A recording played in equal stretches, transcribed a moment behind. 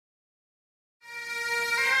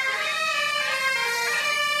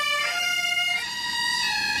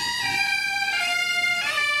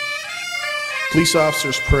Police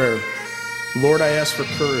officer's prayer. Lord, I ask for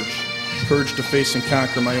courage, courage to face and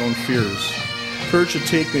conquer my own fears, courage to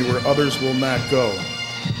take me where others will not go.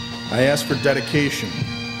 I ask for dedication,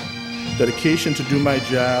 dedication to do my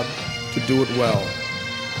job, to do it well,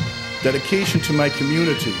 dedication to my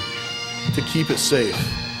community, to keep it safe.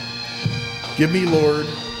 Give me, Lord,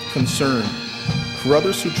 concern for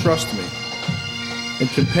others who trust me, and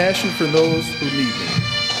compassion for those who need me.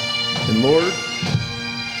 And Lord,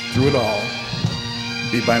 through it all,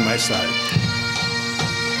 be by my side.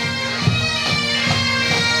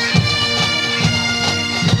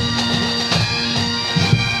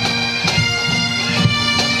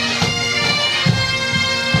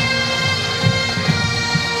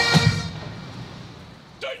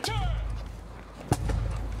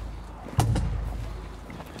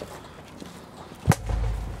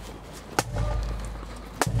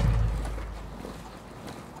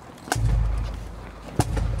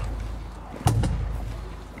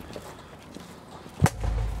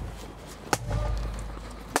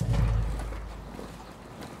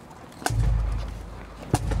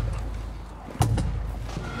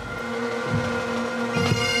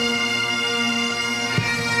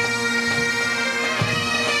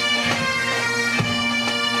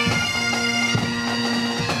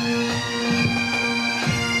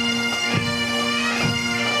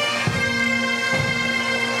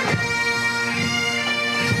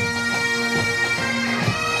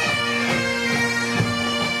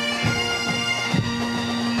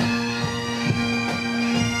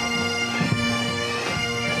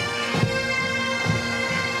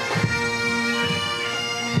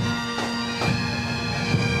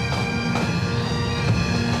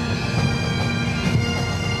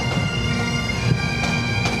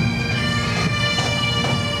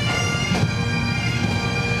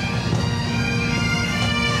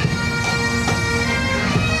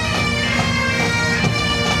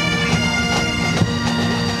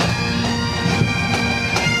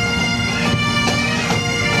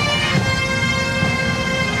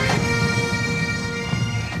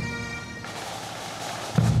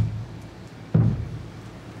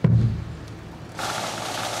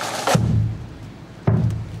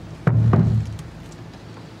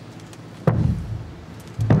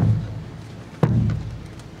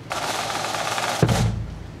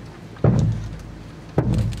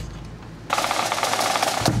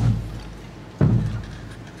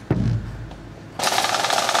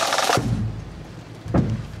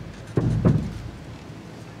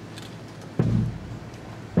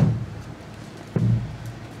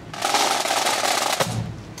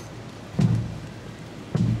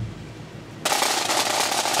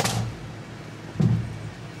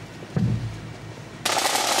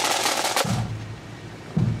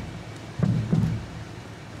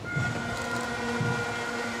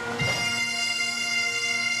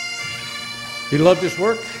 He loved his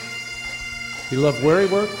work. He loved where he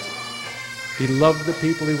worked. He loved the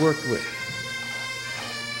people he worked with.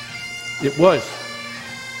 It was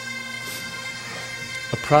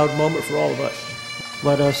a proud moment for all of us.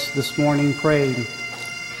 Let us this morning pray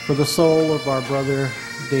for the soul of our brother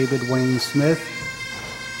David Wayne Smith,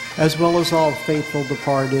 as well as all faithful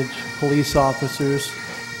departed police officers,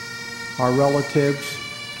 our relatives,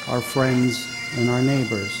 our friends, and our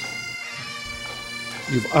neighbors.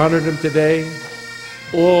 You've honored him today,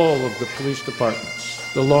 all of the police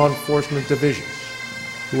departments, the law enforcement divisions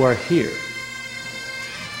who are here.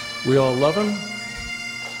 We all love him.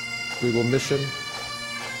 We will miss him.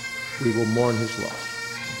 We will mourn his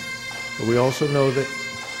loss. But we also know that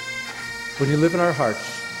when you live in our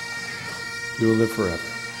hearts, you will live forever.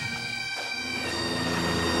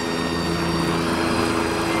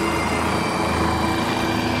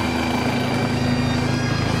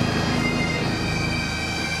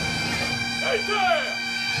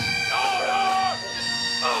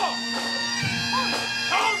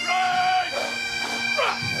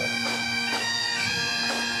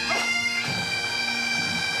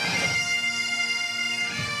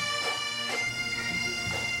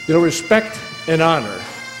 You know, respect and honor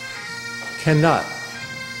cannot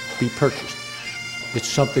be purchased. It's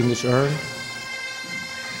something that's earned.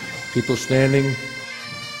 People standing,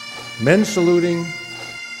 men saluting,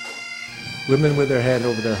 women with their hand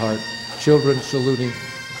over their heart, children saluting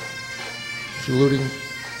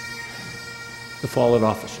the fallen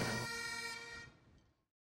officer.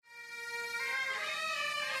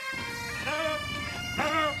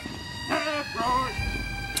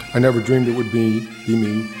 I never dreamed it would be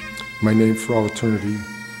me, my name for all eternity,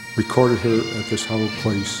 recorded here at this hallowed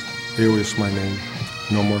place, alias my name,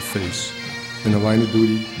 no more face. In the line of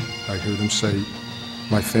duty, I heard him say,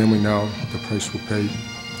 my family now, the price will pay.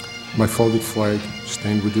 My folded flag,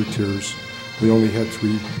 stained with their tears, we only had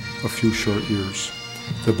a few short years.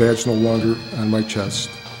 The badge no longer on my chest,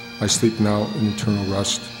 I sleep now in eternal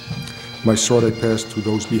rest. My sword I pass to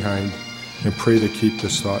those behind, and pray they keep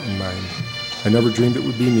this thought in mind. I never dreamed it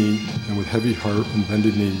would be me, and with heavy heart and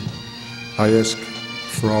bended knee, I ask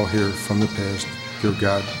for all here from the past, dear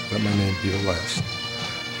God, let my name be the last.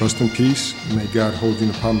 Rest in peace, and may God hold you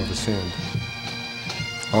in the palm of his hand.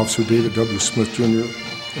 Officer David W. Smith, Jr.,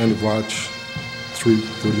 end of watch,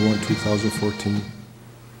 3/31/2014.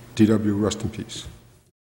 DW, rest in peace.